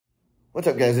What's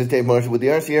up, guys? It's Dave Marshall with the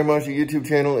RC Marshall YouTube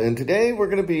channel, and today we're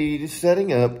going to be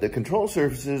setting up the control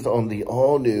surfaces on the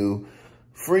all-new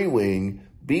Freewing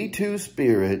B-2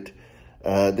 Sprit.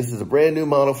 This is a brand new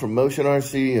model from Motion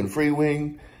RC and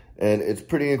Freewing, and it's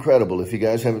pretty incredible. If you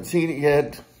guys haven't seen it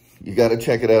yet, you got to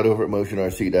check it out over at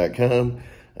motionrc.com.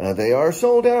 They are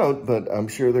sold out, but I'm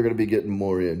sure they're going to be getting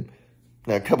more in.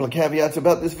 Now, a couple of caveats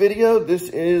about this video. This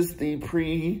is the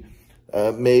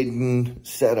maiden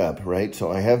setup, right? So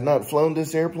I have not flown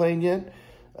this airplane yet.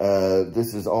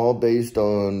 This is all based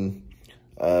on,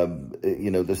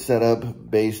 the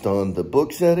setup based on the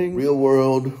book setting, real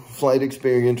world flight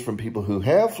experience from people who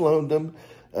have flown them.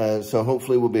 So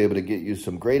hopefully we'll be able to get you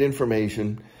some great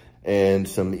information and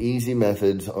some easy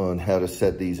methods on how to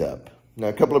set these up. Now,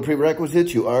 a couple of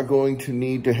prerequisites. You are going to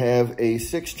need to have a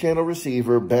 6-channel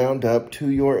receiver bound up to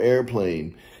your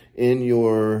airplane. In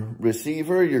your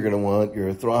receiver, you're going to want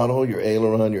your throttle, your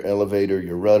aileron, your elevator,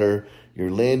 your rudder,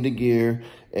 your landing gear,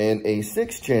 and a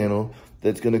 6-channel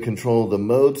that's going to control the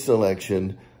mode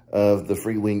selection of the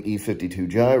Freewing E52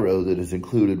 gyro that is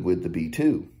included with the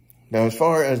B-2. Now, as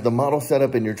far as the model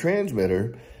setup in your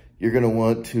transmitter, you're going to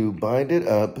want to bind it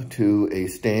up to a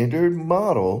standard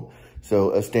model,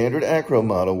 so a standard acro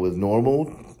model with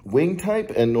normal wing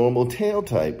type and normal tail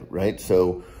type, right?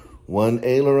 So one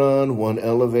aileron, one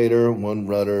elevator, one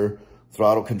rudder,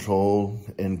 throttle control,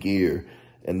 and gear.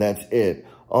 And that's it.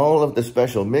 All of the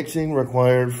special mixing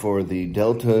required for the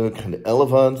Delta kind of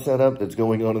Elevon setup that's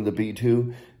going on in the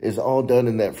B-2 is all done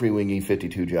in that Freewing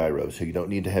E52 gyro, so you don't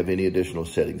need to have any additional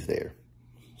settings there.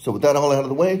 So with that all out of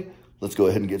the way, let's go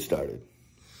ahead and get started.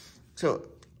 So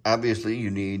obviously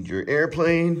you need your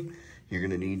airplane, you're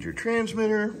going to need your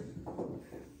transmitter,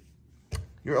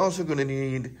 you're also going to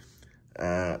need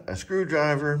a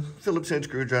screwdriver, Phillips head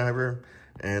screwdriver,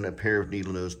 and a pair of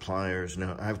needle nose pliers.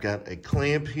 Now, I've got a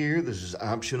clamp here. This is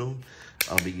optional.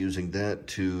 I'll be using that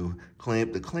to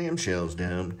clamp the clamshells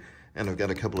down. And I've got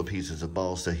a couple of pieces of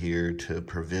balsa here to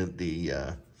prevent the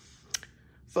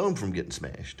foam from getting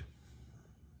smashed.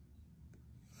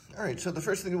 All right, so the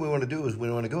first thing we want to do is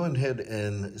we want to go ahead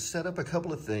and set up a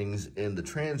couple of things in the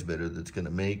transmitter that's going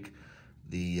to make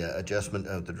the adjustment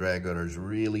of the drag rudders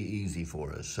really easy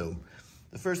for us. So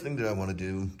the first thing that I want to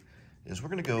do is we're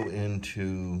going to go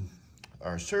into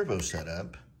our servo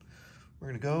setup. We're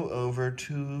going to go over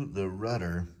to the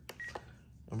rudder,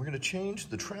 and we're going to change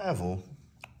the travel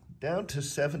down to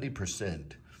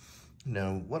 70%.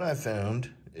 Now, what I found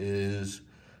is,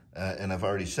 and I've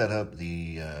already set up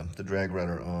the drag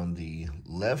rudder on the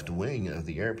left wing of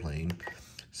the airplane,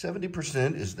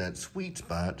 70% is that sweet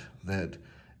spot that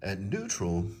at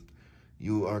neutral,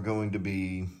 you are going to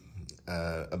be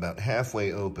about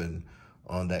halfway open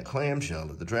on that clamshell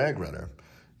of the drag rudder,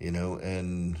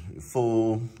 and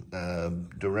full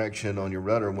direction on your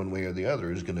rudder one way or the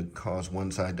other is going to cause one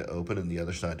side to open and the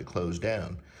other side to close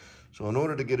down. So in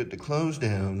order to get it to close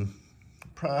down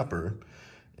proper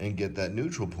and get that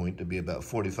neutral point to be about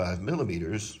 45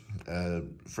 millimeters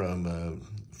from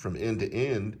end to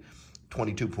end,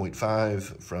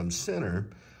 22.5 from center,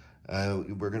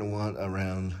 we're going to want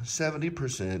around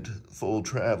 70% full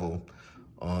travel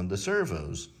on the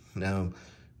servos. Now,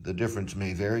 the difference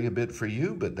may vary a bit for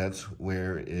you, but that's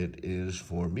where it is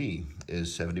for me,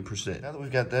 is 70%. Now that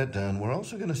we've got that done, we're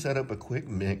also going to set up a quick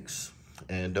mix.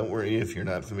 And don't worry if you're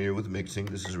not familiar with mixing,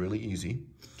 this is really easy.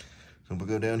 So we'll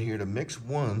go down here to mix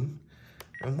 1.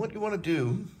 And what you want to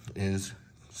do is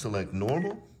select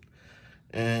normal.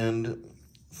 And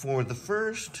for the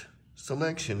first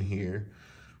selection here,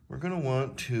 we're going to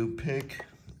want to pick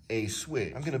a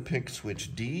switch. I'm going to pick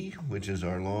switch D, which is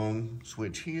our long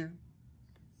switch here.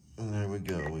 And there we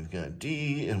go. We've got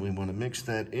D, and we want to mix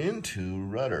that into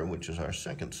rudder, which is our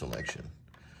second selection.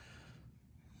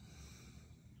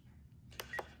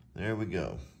 There we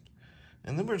go.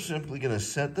 And then we're simply going to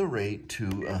set the rate to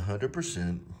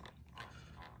 100%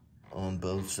 on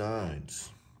both sides.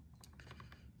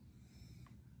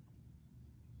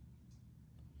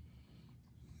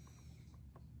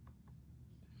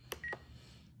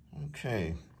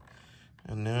 Okay,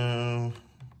 and now,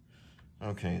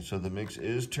 okay, so the mix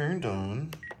is turned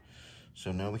on.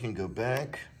 So now we can go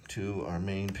back to our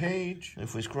main page.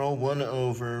 If we scroll one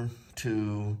over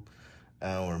to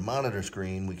our monitor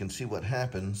screen, we can see what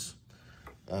happens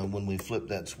when we flip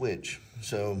that switch.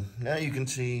 So now you can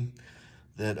see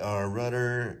that our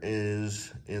rudder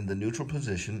is in the neutral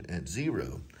position at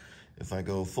 0. If I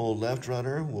go full left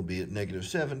rudder, we'll be at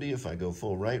 -70. If I go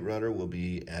full right rudder, we'll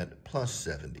be at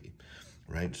 +70,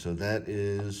 right? So that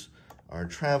is our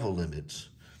travel limits.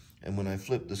 And when I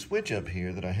flip the switch up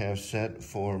here that I have set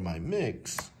for my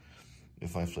mix,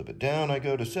 if I flip it down, I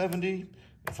go to 70.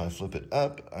 If I flip it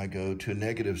up, I go to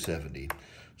 -70.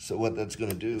 So what that's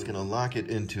gonna do, it's gonna lock it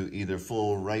into either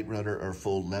full right rudder or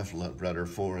full left rudder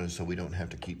for us, so we don't have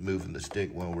to keep moving the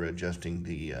stick while we're adjusting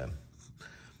the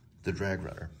drag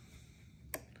rudder.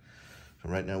 So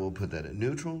right now we'll put that in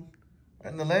neutral.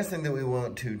 And the last thing that we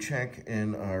want to check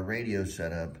in our radio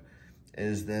setup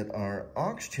is that our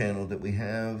aux channel that we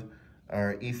have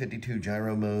our E52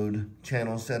 gyro mode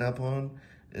channel set up on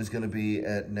is gonna be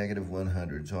at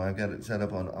 -100. So I've got it set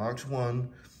up on aux 1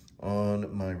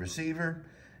 on my receiver,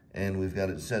 and we've got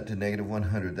it set to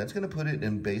 -100. That's gonna put it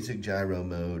in basic gyro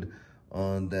mode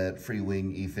on that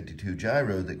Freewing E52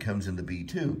 gyro that comes in the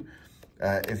B-2.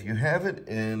 If you have it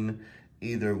in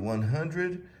either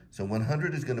 100, so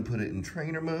 100 is gonna put it in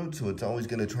trainer mode, so it's always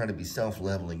gonna try to be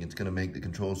self-leveling. It's gonna make the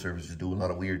control surfaces do a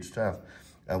lot of weird stuff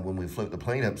when we flip the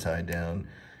plane upside down.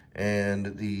 And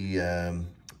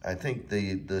I think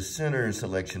the center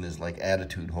selection is like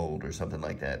attitude hold or something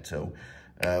like that. So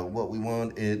what we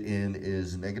want it in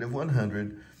is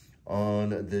 -100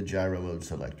 on the gyro mode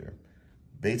selector.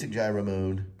 Basic gyro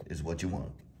mode is what you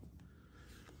want.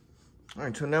 All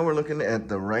right, so now we're looking at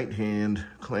the right-hand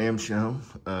clamshell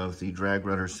of the drag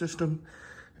rudder system,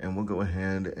 and we'll go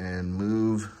ahead and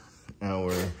move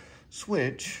our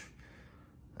switch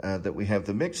that we have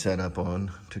the mix set up on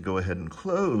to go ahead and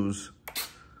close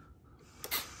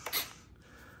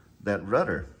that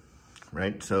rudder,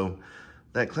 right? So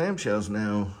that clamshell is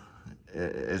now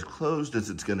as closed as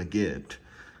it's gonna get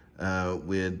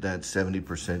with that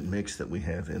 70% mix that we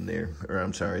have in there, or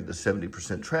I'm sorry, the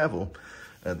 70% travel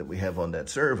that we have on that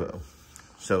servo.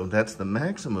 So that's the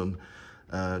maximum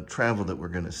travel that we're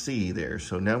gonna see there.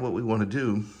 So now what we wanna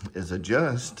do is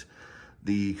adjust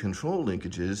the control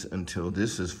linkages until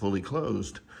this is fully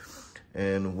closed.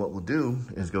 And what we'll do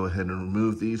is go ahead and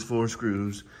remove these 4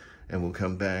 screws, and we'll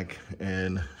come back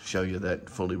and show you that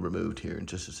fully removed here in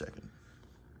just a second.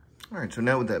 All right, so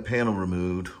now with that panel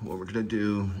removed, what we're gonna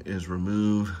do is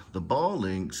remove the ball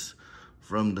links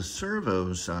from the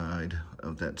servo side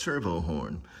of that servo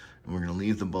horn. And we're gonna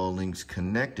leave the ball links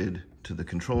connected to the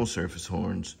control surface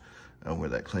horns where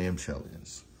that clamshell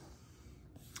is.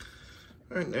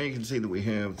 All right, now you can see that we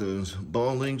have those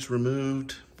ball links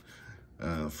removed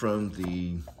from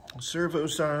the servo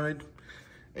side,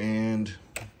 and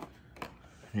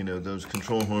you know, those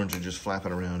control horns are just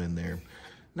flapping around in there.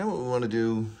 Now what we wanna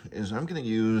do is I'm gonna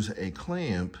use a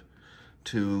clamp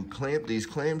to clamp these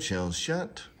clamshells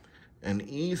shut and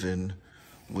even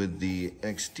with the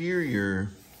exterior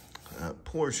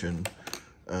portion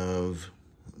of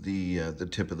the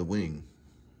tip of the wing.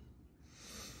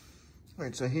 All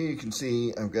right, so here you can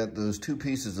see I've got those 2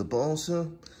 pieces of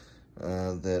balsa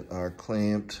that are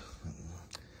clamped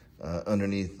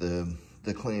underneath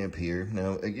the clamp here.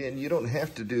 Now, again, you don't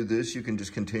have to do this. You can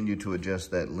just continue to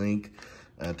adjust that link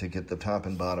to get the top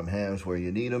and bottom halves where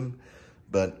you need them.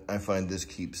 But I find this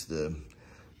keeps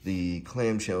the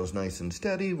clamshells nice and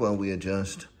steady while we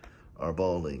adjust our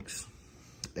ball links.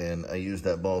 And I use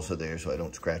that balsa there so I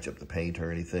don't scratch up the paint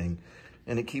or anything.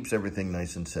 And it keeps everything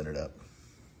nice and centered up.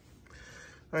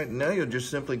 All right, now you're just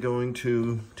simply going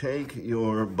to take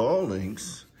your ball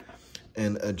links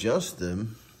and adjust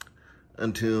them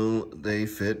until they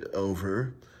fit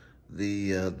over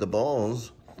the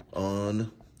balls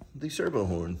on the servo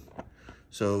horn.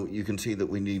 So you can see that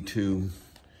we need to,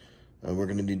 we're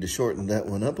gonna need to shorten that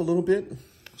one up a little bit.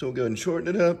 So we'll go ahead and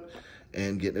shorten it up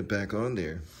and get it back on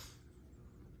there.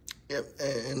 Yep,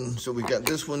 and so we've got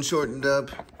this one shortened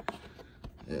up,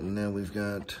 and now we've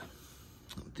got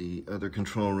the other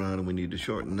control rod, and we need to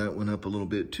shorten that one up a little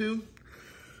bit too.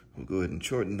 We'll go ahead and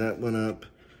shorten that one up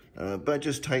by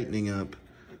just tightening up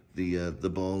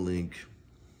the ball link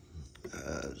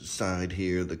side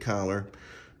here, the collar.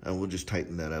 We'll just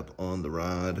tighten that up on the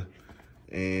rod,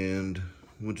 and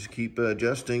we'll just keep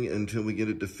adjusting until we get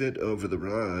it to fit over the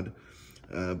rod,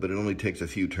 but it only takes a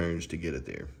few turns to get it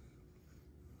there.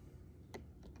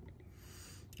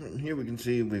 And here we can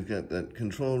see we've got that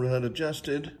control rod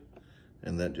adjusted,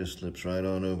 and that just slips right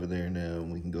on over there now,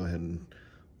 and we can go ahead and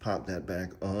pop that back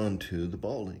onto the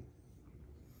ball link.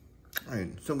 All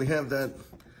right, so we have that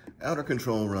outer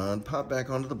control rod pop back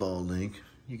onto the ball link.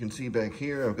 You can see back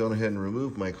here, I've gone ahead and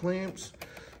removed my clamps.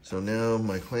 So now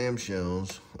my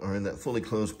clamshells are in that fully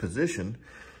closed position.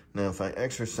 Now, if I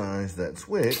exercise that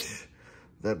switch,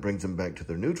 that brings them back to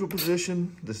their neutral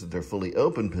position. This is their fully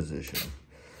open position.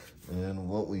 And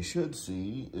what we should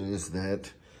see is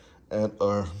that at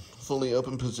our fully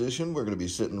open position, we're gonna be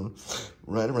sitting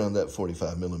right around that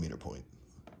 45mm point.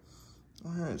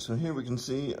 All right, so here we can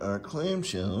see our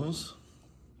clamshells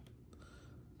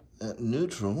at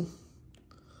neutral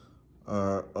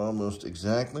are almost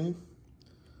exactly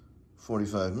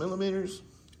 45 millimeters.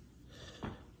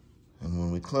 And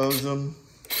when we close them,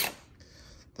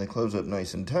 they close up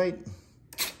nice and tight,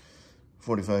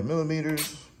 45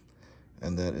 millimeters.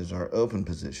 And that is our open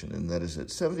position, and that is at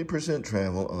 70%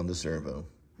 travel on the servo.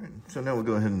 Right, so now we'll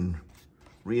go ahead and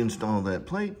reinstall that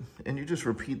plate, and you just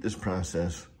repeat this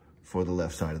process for the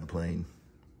left side of the plane.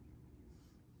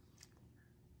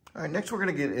 All right, next we're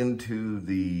gonna get into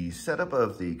the setup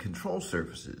of the control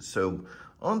surfaces. So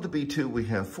on the B-2, we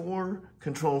have 4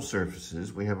 control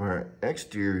surfaces. We have our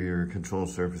exterior control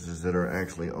surfaces that are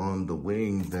actually on the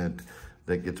wing that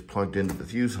gets plugged into the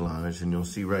fuselage, and you'll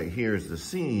see right here is the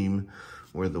seam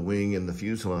where the wing and the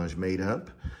fuselage made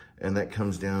up, and that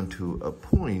comes down to a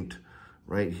point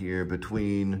right here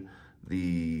between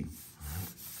the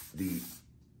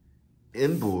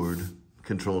inboard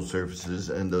control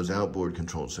surfaces and those outboard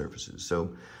control surfaces.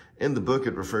 So in the book,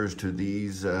 it refers to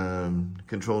these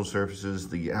control surfaces,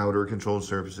 the outer control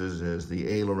surfaces as the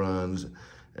ailerons,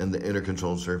 and the inner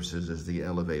control surfaces as the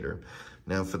elevator.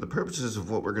 Now, for the purposes of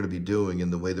what we're going to be doing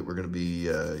and the way that we're going to be,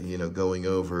 going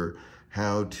over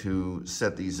how to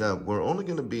set these up, we're only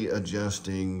going to be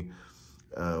adjusting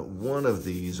one of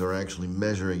these, or actually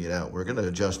measuring it out. We're going to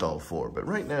adjust all 4. But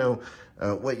right now,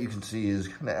 what you can see is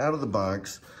kind of out of the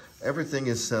box, everything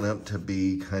is set up to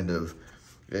be kind of,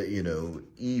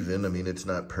 even. I mean, it's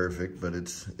not perfect, but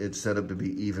it's set up to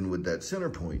be even with that center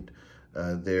point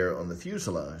there on the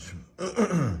fuselage.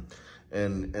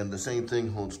 And the same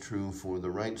thing holds true for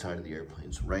the right side of the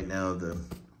airplane. So right now the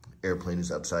airplane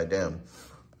is upside down.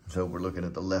 So we're looking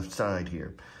at the left side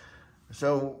here.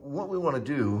 So what we want to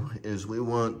do is we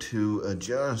want to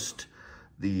adjust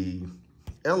the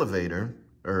elevator,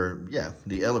 to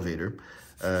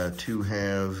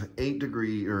have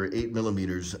 8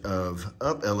 millimeters of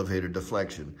up elevator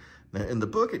deflection. Now in the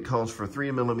book, it calls for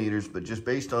 3 millimeters, but just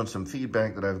based on some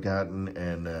feedback that I've gotten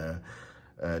and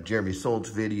Jeremy Solt's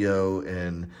video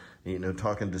and,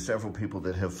 talking to several people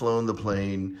that have flown the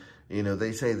plane,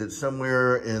 they say that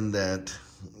somewhere in that,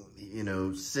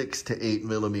 6 to 8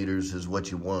 millimeters is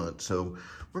what you want. So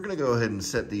we're going to go ahead and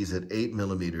set these at 8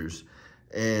 millimeters.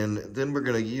 And then we're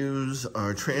going to use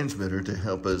our transmitter to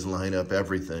help us line up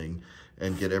everything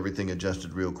and get everything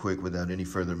adjusted real quick without any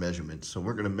further measurements. So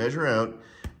we're going to measure out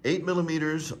 8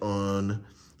 millimeters on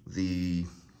the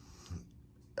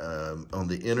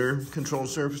inner control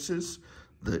surfaces,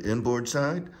 the inboard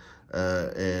side,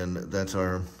 and that's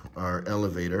our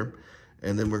elevator.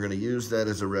 And then we're going to use that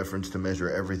as a reference to measure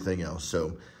everything else.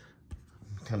 So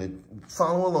kind of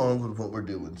follow along with what we're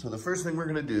doing. So the first thing we're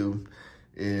going to do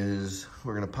is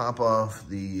we're going to pop off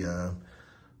the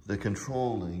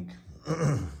control link.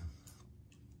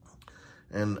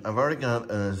 And I've already got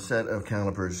a set of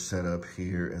calipers set up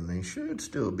here, and they should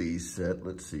still be set.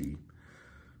 Let's see.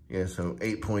 Yeah, so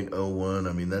 8.01,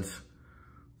 I mean, that's,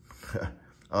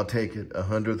 I'll take it,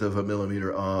 1/100 of a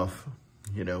millimeter off.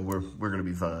 We're going to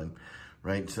be fine,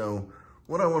 right? So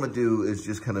what I want to do is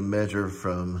just kind of measure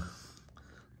from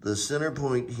the center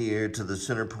point here to the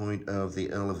center point of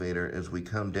the elevator as we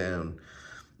come down.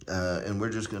 And we're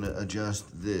just going to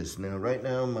adjust this. Now, right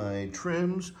now, my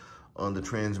trims on the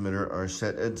transmitter are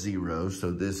set at 0.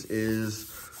 So this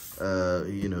is,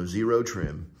 0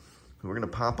 trim. We're going to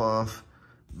pop off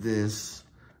this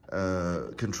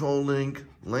control link,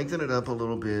 lengthen it up a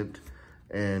little bit,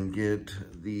 and get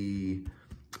the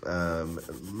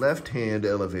left-hand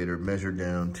elevator measured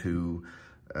down to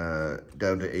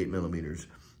 8 millimeters.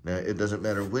 Now, it doesn't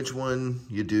matter which one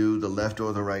you do, the left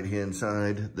or the right-hand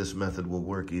side, this method will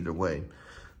work either way.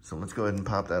 So let's go ahead and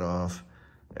pop that off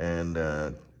and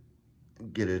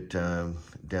get it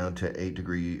down to 8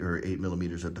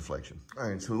 millimeters of deflection. All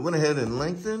right, so we went ahead and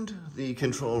lengthened the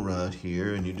control rod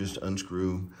here, and you just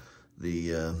unscrew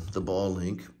the ball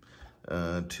link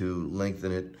to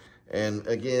lengthen it. And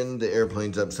again, the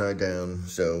airplane's upside down,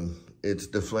 so it's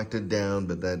deflected down,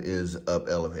 but that is up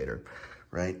elevator,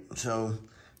 right? So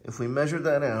if we measure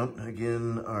that out,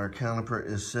 again, our caliper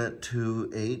is set to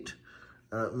 8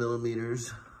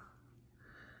 millimeters.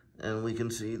 And we can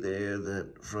see there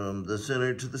that from the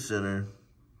center to the center,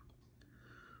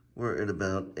 we're at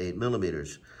about 8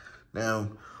 millimeters.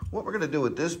 Now, what we're gonna do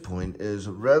at this point is,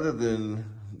 rather than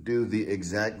do the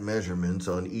exact measurements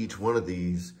on each one of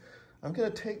these, I'm gonna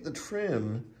take the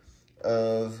trim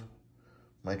of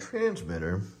my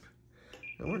transmitter,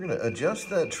 and we're gonna adjust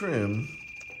that trim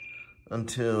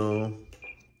until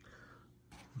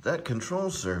that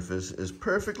control surface is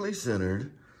perfectly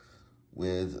centered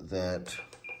with that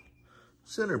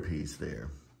centerpiece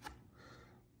there.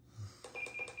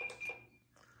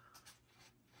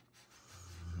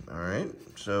 All right,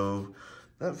 so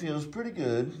that feels pretty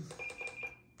good.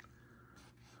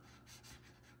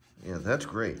 Yeah, that's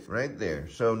great, right there.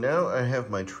 So now I have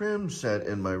my trim set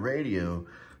in my radio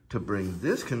to bring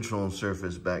this control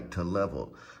surface back to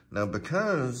level. Now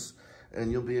because,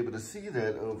 and you'll be able to see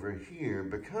that over here,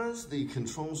 because the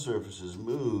control surfaces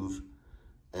move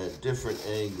at different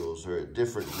angles or at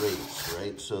different rates,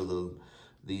 right? So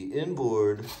the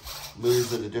inboard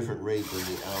moves at a different rate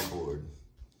than the outboard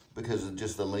because of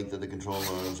just the length of the control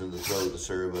arms and the throw of the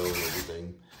servo and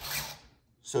everything.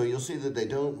 So you'll see that they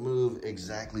don't move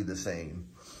exactly the same,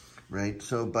 right?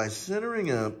 So by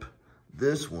centering up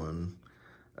this one,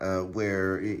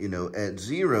 where, you know, at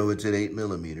 0, it's at 8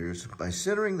 millimeters. By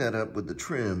centering that up with the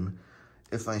trim,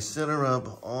 if I center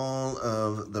up all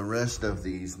of the rest of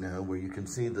these now, where you can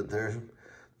see that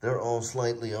they're all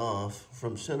slightly off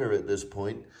from center at this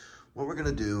point, what we're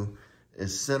gonna do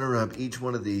is center up each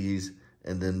one of these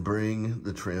and then bring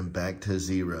the trim back to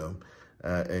 0.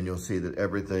 And you'll see that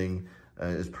everything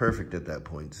is perfect at that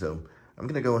point. So I'm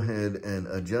gonna go ahead and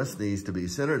adjust these to be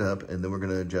centered up, and then we're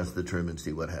gonna adjust the trim and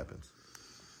see what happens.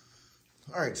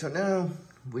 All right, so now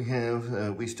we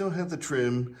still have the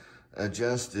trim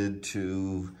adjusted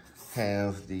to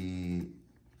have the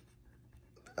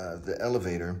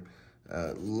elevator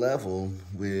level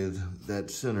with that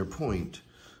center point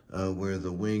where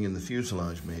the wing and the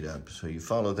fuselage made up. So you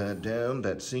follow that down,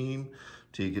 that seam,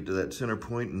 till you get to that center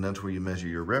point, and that's where you measure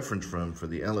your reference from for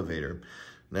the elevator.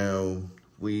 Now,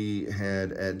 we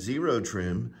had at 0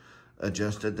 trim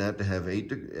adjusted that to have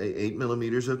 8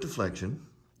 millimeters of deflection,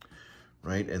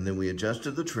 right? And then we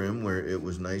adjusted the trim where it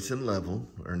was nice and level,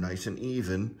 or nice and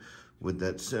even with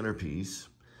that centerpiece.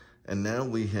 And now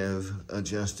we have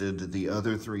adjusted the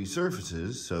other 3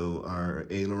 surfaces, so our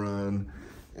aileron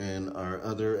and our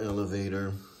other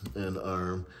elevator and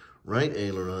our right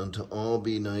aileron to all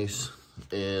be nice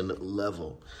and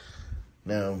level.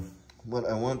 Now, what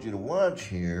I want you to watch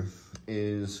here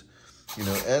is, you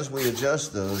know, as we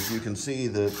adjust those, you can see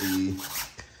that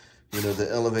the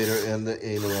elevator and the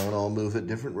aileron all move at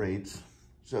different rates.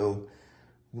 So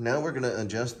now we're gonna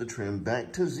adjust the trim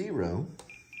back to 0.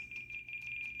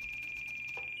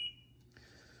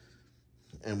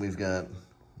 And we've got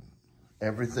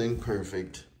everything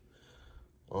perfect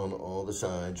on all the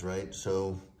sides, right?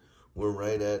 So we're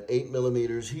right at 8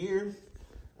 millimeters here,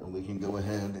 and we can go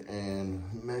ahead and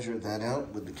measure that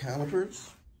out with the calipers.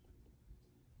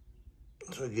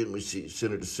 So again, we see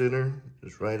center to center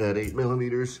is right at 8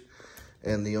 millimeters,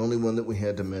 and the only one that we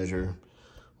had to measure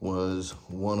was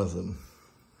one of them,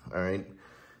 all right?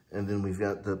 And then we've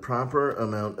got the proper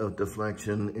amount of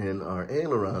deflection in our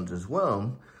ailerons as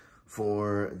well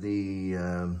for the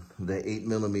 8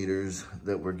 millimeters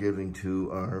that we're giving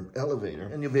to our elevator.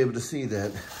 And you'll be able to see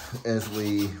that as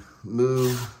we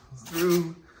move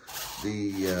through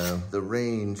the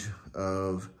range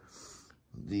of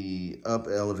the up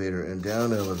elevator and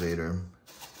down elevator,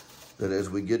 that as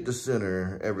we get to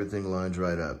center, everything lines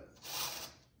right up.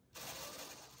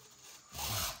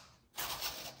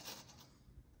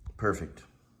 Perfect.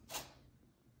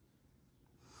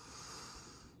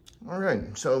 All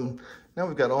right, so now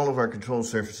we've got all of our control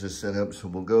surfaces set up, so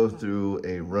we'll go through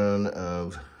a run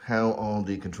of how all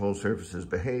the control surfaces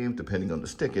behave depending on the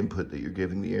stick input that you're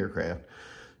giving the aircraft.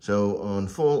 So on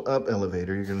full up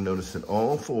elevator, you're gonna notice that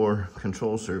all 4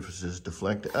 control surfaces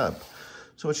deflect up.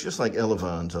 So it's just like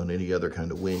elevons on any other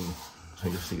kind of wing. So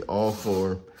you'll see all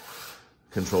 4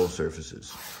 control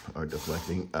surfaces are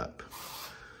deflecting up.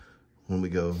 When we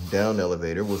go down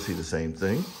elevator, we'll see the same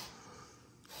thing.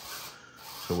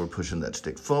 So we're pushing that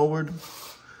stick forward.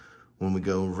 When we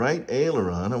go right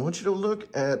aileron, I want you to look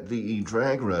at the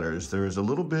drag rudders. There is a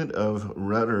little bit of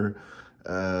rudder,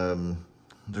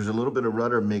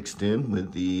 mixed in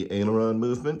with the aileron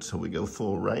movement. So we go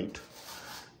full right,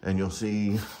 and you'll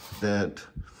see that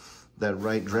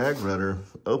right drag rudder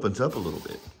opens up a little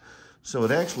bit. So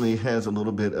it actually has a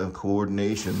little bit of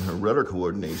coordination, or rudder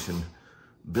coordination,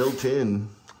 built in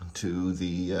to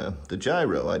the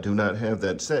gyro. I do not have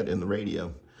that set in the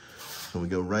radio. So we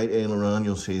go right aileron,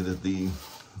 you'll see that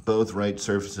both right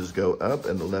surfaces go up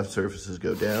and the left surfaces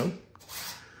go down.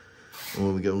 And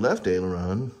when we go left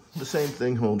aileron, the same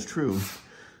thing holds true.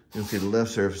 You'll see the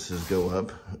left surfaces go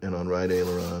up, and on right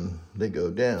aileron, they go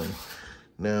down.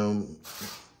 Now,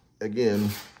 again,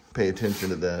 pay attention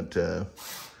to that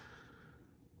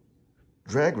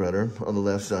drag rudder on the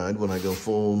left side. When I go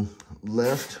full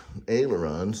left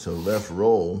aileron, so left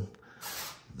roll,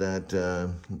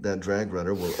 that drag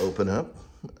rudder will open up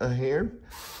a hair,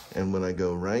 and when I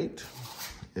go right,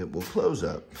 it will close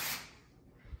up.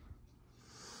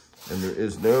 And there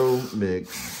is no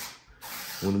mix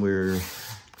when we're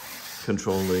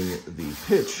controlling the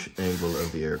pitch angle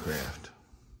of the aircraft.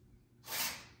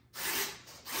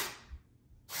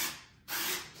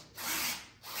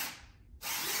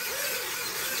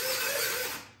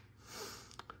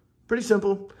 Pretty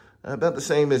simple, about the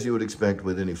same as you would expect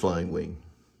with any flying wing.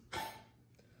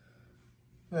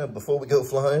 Now, before we go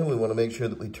flying, we want to make sure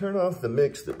that we turn off the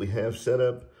mix that we have set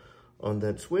up on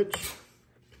that switch,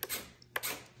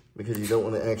 because you don't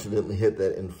want to accidentally hit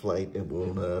that in flight.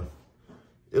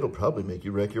 It'll probably make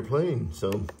you wreck your plane.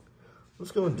 So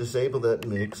let's go and disable that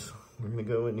mix. We're going to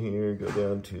go in here, go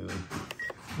down to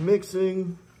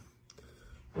mixing.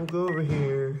 We'll go over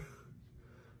here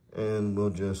and we'll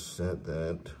just set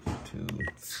that to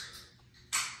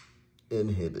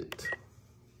inhibit.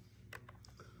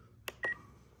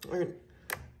 All right,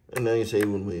 and now you say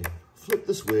when we flip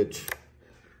the switch,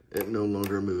 it no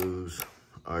longer moves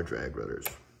our drag rudders.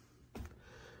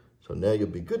 So now you'll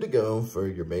be good to go for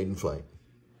your maiden flight.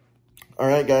 All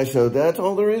right, guys, so that's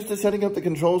all there is to setting up the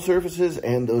control surfaces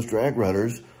and those drag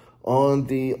rudders on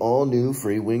the all-new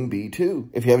Freewing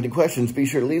B-2. If you have any questions, be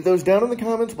sure to leave those down in the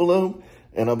comments below,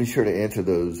 and I'll be sure to answer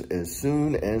those as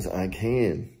soon as I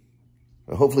can.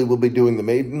 Hopefully, we'll be doing the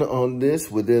maiden on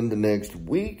this within the next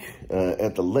week,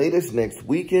 at the latest next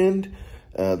weekend.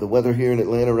 The weather here in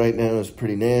Atlanta right now is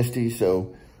pretty nasty,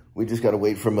 so we just got to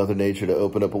wait for Mother Nature to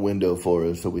open up a window for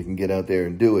us so we can get out there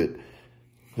and do it.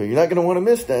 So you're not going to want to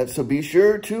miss that, so be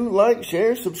sure to like,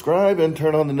 share, subscribe, and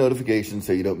turn on the notifications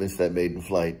so you don't miss that maiden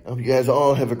flight. I hope you guys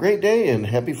all have a great day and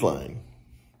happy flying.